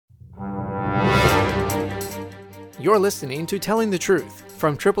You're listening to Telling the Truth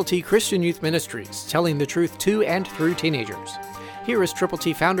from Triple T Christian Youth Ministries, telling the truth to and through teenagers. Here is Triple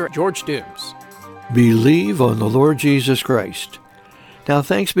T founder George Dooms. Believe on the Lord Jesus Christ. Now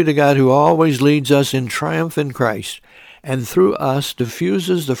thanks be to God who always leads us in triumph in Christ, and through us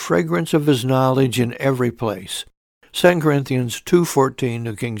diffuses the fragrance of his knowledge in every place. 2 Corinthians 2:14,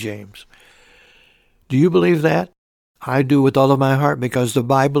 New King James. Do you believe that? I do with all of my heart because the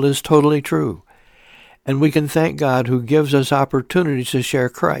Bible is totally true. And we can thank God who gives us opportunities to share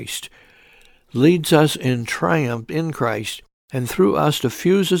Christ, leads us in triumph in Christ, and through us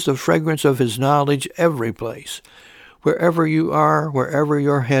diffuses the fragrance of his knowledge every place. Wherever you are, wherever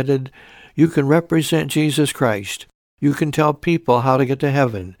you're headed, you can represent Jesus Christ. You can tell people how to get to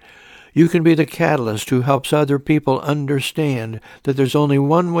heaven. You can be the catalyst who helps other people understand that there's only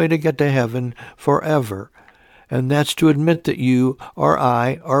one way to get to heaven forever, and that's to admit that you, or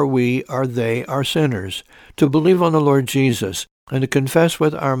I, or we, or they are sinners, to believe on the Lord Jesus, and to confess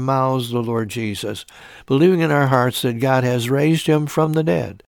with our mouths the Lord Jesus, believing in our hearts that God has raised him from the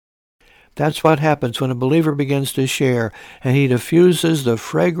dead. That's what happens when a believer begins to share, and he diffuses the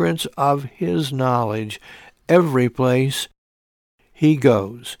fragrance of his knowledge every place he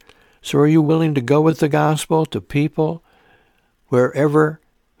goes. So are you willing to go with the gospel to people, wherever,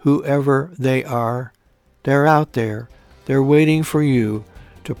 whoever they are? They're out there. They're waiting for you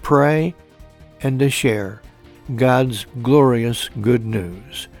to pray and to share God's glorious good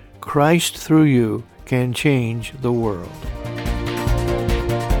news. Christ through you can change the world.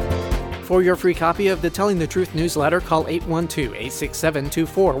 For your free copy of the Telling the Truth newsletter, call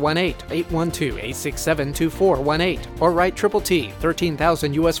 812-867-2418, 812-867-2418, or write Triple T,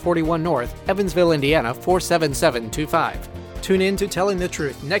 13,000 U.S. 41 North, Evansville, Indiana, 47725. Tune in to Telling the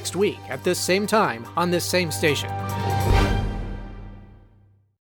Truth next week at this same time on this same station.